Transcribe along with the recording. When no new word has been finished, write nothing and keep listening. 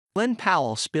Glen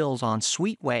Powell spills on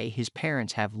sweet way his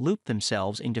parents have looped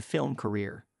themselves into film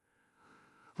career.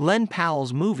 Glen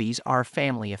Powell's movies are a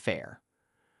family affair.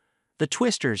 The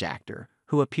Twisters actor,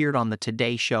 who appeared on the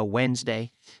Today Show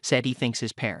Wednesday, said he thinks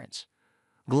his parents,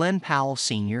 Glen Powell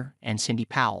Sr. and Cindy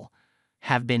Powell,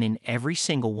 have been in every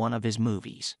single one of his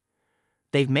movies.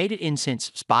 They've made it in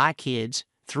since Spy Kids,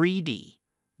 3D,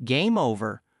 Game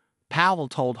Over, Powell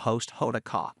told host Hoda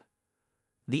Kotb.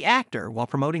 The actor, while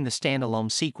promoting the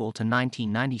standalone sequel to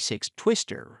 1996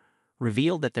 Twister,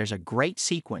 revealed that there's a great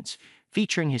sequence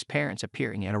featuring his parents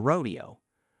appearing at a rodeo.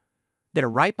 They're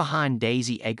right behind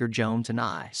Daisy Edgar-Jones and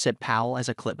I, said Powell as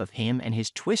a clip of him and his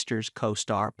Twisters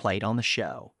co-star played on the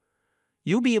show.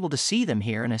 You'll be able to see them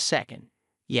here in a second.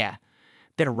 Yeah,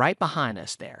 they're right behind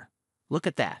us there. Look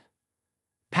at that.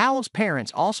 Powell's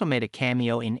parents also made a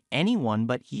cameo in Anyone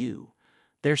But You,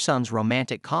 their son's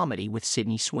romantic comedy with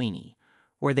Sydney Sweeney,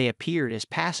 where they appeared as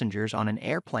passengers on an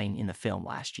airplane in the film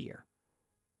last year.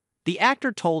 The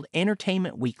actor told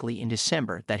Entertainment Weekly in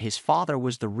December that his father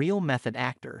was the real method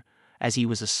actor, as he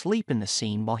was asleep in the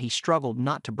scene while he struggled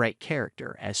not to break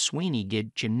character as Sweeney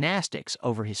did gymnastics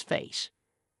over his face.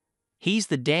 He's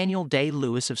the Daniel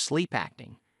Day-Lewis of sleep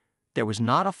acting. There was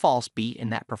not a false beat in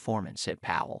that performance, said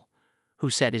Powell, who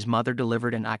said his mother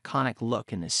delivered an iconic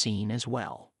look in the scene as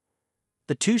well.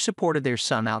 The two supported their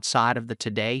son outside of the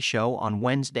Today Show on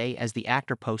Wednesday as the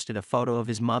actor posted a photo of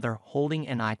his mother holding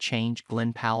an I Changed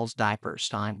Glen Powell's diaper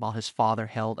sign while his father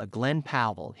held a Glen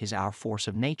Powell, his Our Force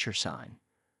of Nature sign.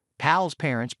 Powell's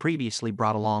parents previously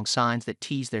brought along signs that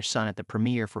teased their son at the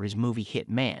premiere for his movie hit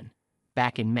Man,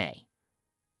 back in May.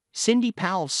 Cindy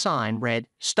Powell's sign read,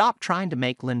 "Stop trying to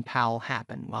make Glen Powell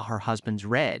happen," while her husband's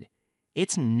read,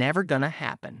 "It's never gonna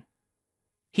happen."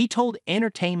 He told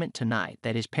Entertainment Tonight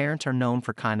that his parents are known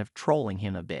for kind of trolling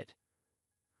him a bit.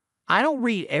 "I don't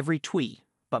read every tweet,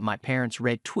 but my parents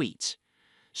read tweets.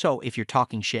 So if you're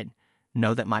talking shit,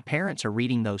 know that my parents are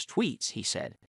reading those tweets," he said.